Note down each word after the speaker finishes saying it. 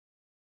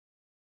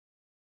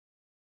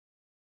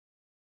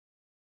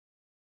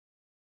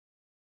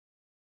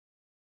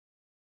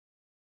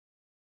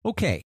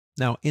Okay,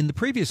 now in the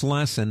previous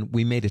lesson,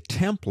 we made a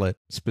template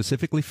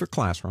specifically for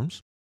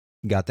classrooms,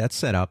 got that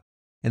set up,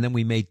 and then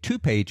we made 2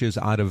 pages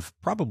out of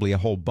probably a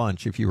whole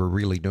bunch if you were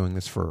really doing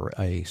this for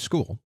a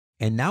school.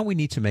 And now we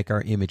need to make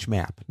our image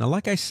map. Now,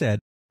 like I said,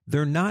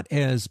 they're not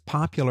as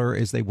popular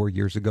as they were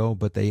years ago,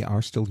 but they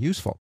are still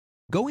useful.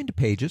 Go into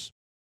Pages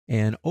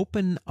and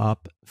open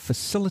up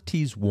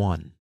Facilities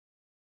 1.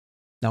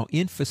 Now,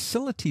 in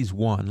Facilities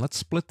 1, let's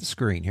split the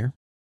screen here.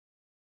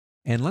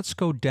 And let's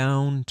go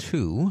down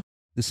to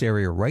this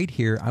area right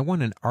here. I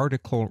want an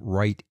article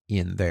right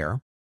in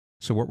there.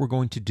 So what we're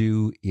going to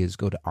do is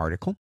go to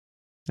Article.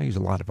 I use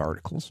a lot of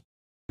articles.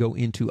 Go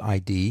into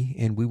ID,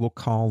 and we will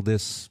call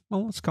this,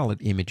 well, let's call it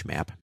Image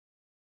Map.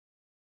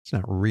 It's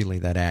not really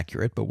that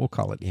accurate, but we'll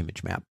call it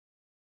Image Map.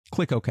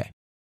 Click OK.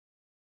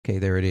 Okay,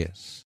 there it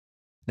is.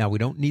 Now, we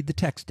don't need the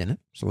text in it,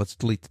 so let's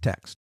delete the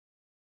text.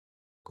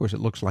 Of course,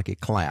 it looks like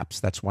it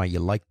collapsed. That's why you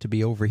like to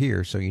be over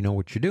here so you know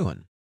what you're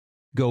doing.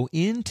 Go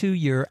into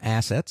your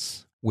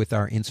assets with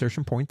our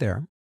insertion point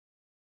there,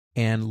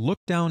 and look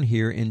down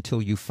here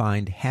until you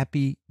find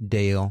Happy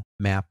Dale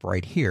Map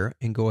right here,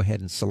 and go ahead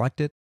and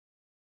select it.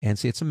 And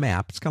see, it's a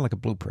map. It's kind of like a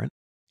blueprint.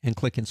 And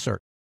click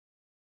Insert.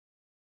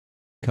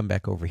 Come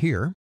back over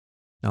here.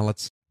 Now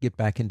let's get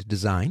back into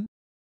Design.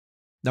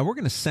 Now we're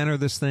going to center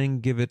this thing,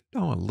 give it a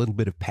little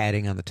bit of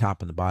padding on the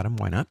top and the bottom.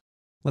 Why not?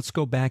 Let's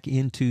go back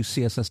into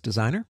CSS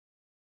Designer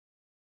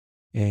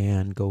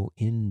and go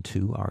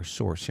into our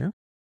source here.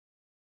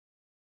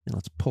 And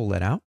let's pull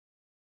that out.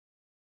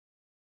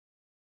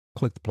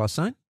 Click the plus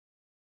sign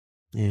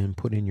and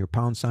put in your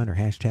pound sign or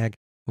hashtag.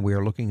 And we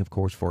are looking, of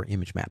course, for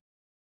image map.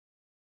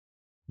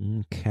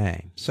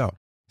 Okay, so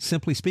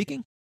simply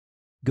speaking,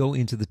 go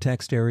into the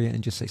text area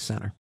and just say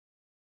center.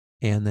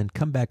 And then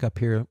come back up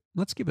here.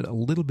 Let's give it a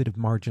little bit of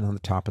margin on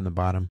the top and the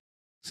bottom.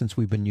 Since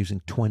we've been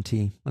using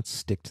 20, let's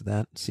stick to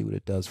that and see what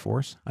it does for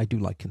us. I do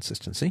like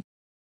consistency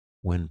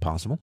when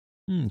possible.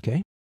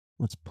 Okay,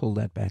 let's pull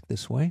that back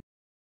this way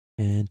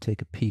and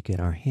take a peek at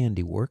our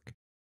handiwork.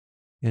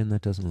 And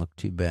that doesn't look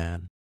too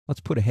bad. Let's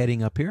put a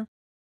heading up here.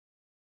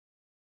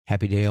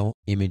 Happy Dale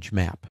Image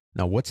Map.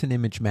 Now, what's an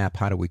image map?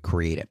 How do we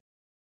create it?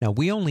 Now,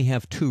 we only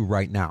have 2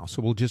 right now,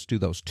 so we'll just do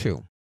those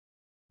 2.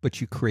 But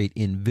you create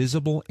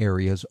invisible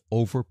areas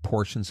over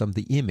portions of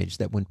the image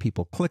that when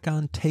people click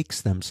on,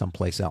 takes them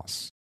someplace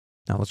else.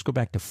 Now, let's go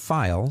back to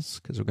Files,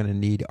 because we're going to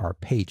need our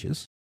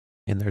pages.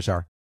 And there's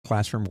our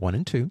Classroom 1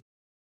 and 2.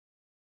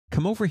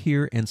 Come over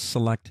here and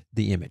select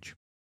the image.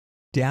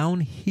 Down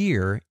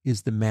here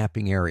is the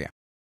mapping area.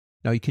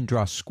 Now, you can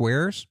draw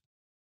squares,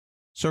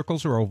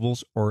 circles, or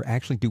ovals, or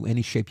actually do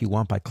any shape you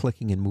want by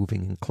clicking and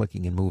moving and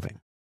clicking and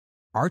moving.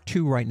 Our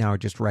 2 right now are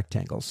just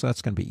rectangles, so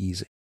that's going to be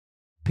easy.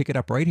 Pick it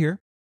up right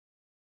here.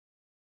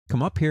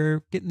 Come up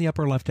here, get in the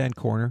upper left-hand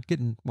corner, get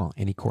in, well,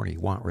 any corner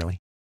you want, really,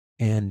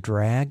 and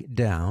drag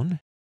down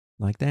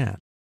like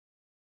that.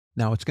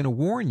 Now, it's going to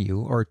warn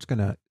you, or it's going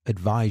to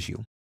advise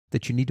you,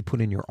 that you need to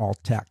put in your alt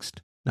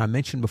text. Now, I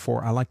mentioned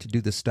before, I like to do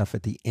this stuff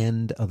at the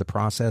end of the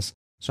process,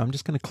 so I'm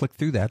just going to click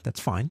through that.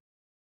 That's fine.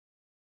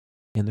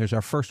 And there's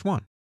our first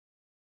one.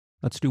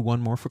 Let's do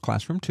one more for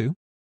Classroom 2.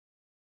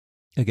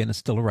 Again, it's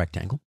still a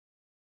rectangle.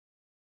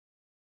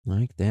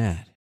 Like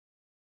that.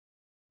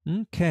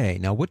 Okay,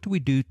 now what do we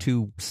do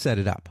to set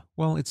it up?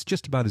 Well, it's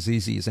just about as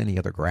easy as any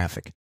other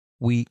graphic.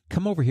 We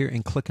come over here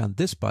and click on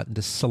this button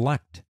to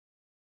select.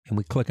 And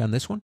we click on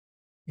this one,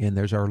 and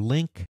there's our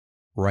link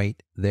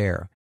right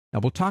there.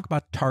 Now, we'll talk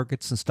about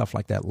targets and stuff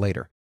like that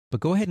later. But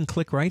go ahead and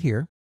click right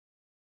here.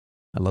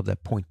 I love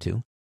that point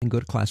too. And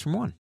go to Classroom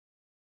 1.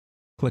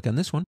 Click on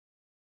this one,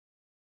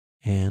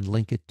 and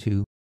link it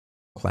to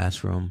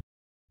Classroom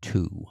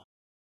 2.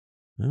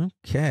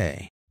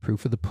 Okay.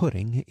 Proof of the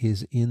pudding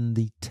is in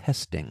the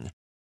testing.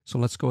 So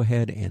let's go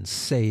ahead and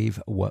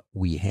save what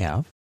we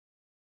have.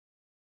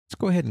 Let's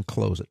go ahead and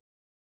close it.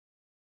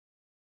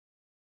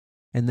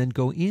 And then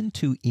go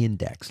into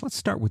Index. Let's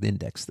start with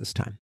Index this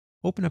time.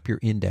 Open up your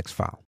index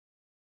file.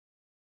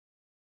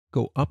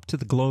 Go up to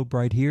the globe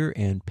right here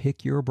and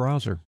pick your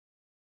browser.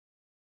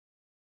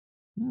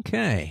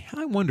 Okay,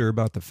 I wonder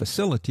about the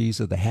facilities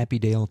of the Happy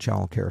Dale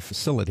Child Care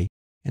Facility.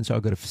 And so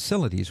I'll go to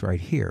Facilities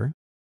right here.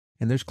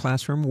 And there's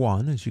Classroom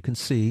 1. As you can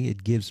see,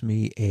 it gives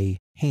me a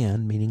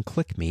hand, meaning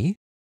click me.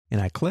 And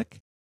I click,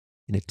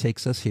 and it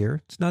takes us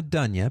here. It's not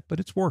done yet, but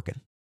it's working.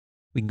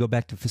 We can go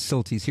back to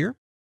Facilities here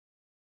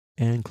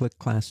and click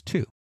Class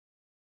 2.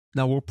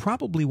 Now, we'll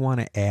probably want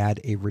to add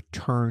a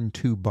Return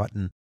To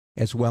button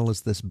as well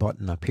as this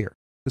button up here.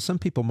 Because some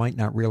people might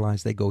not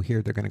realize they go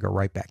here, they're going to go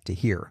right back to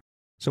here.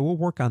 So we'll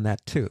work on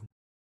that too.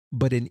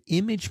 But an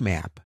image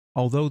map,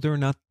 although they're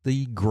not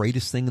the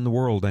greatest thing in the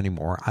world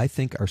anymore, I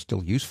think are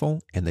still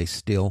useful and they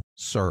still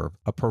serve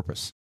a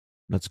purpose.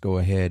 Let's go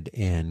ahead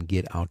and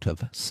get out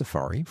of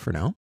Safari for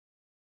now.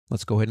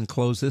 Let's go ahead and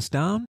close this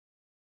down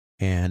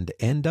and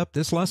end up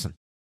this lesson.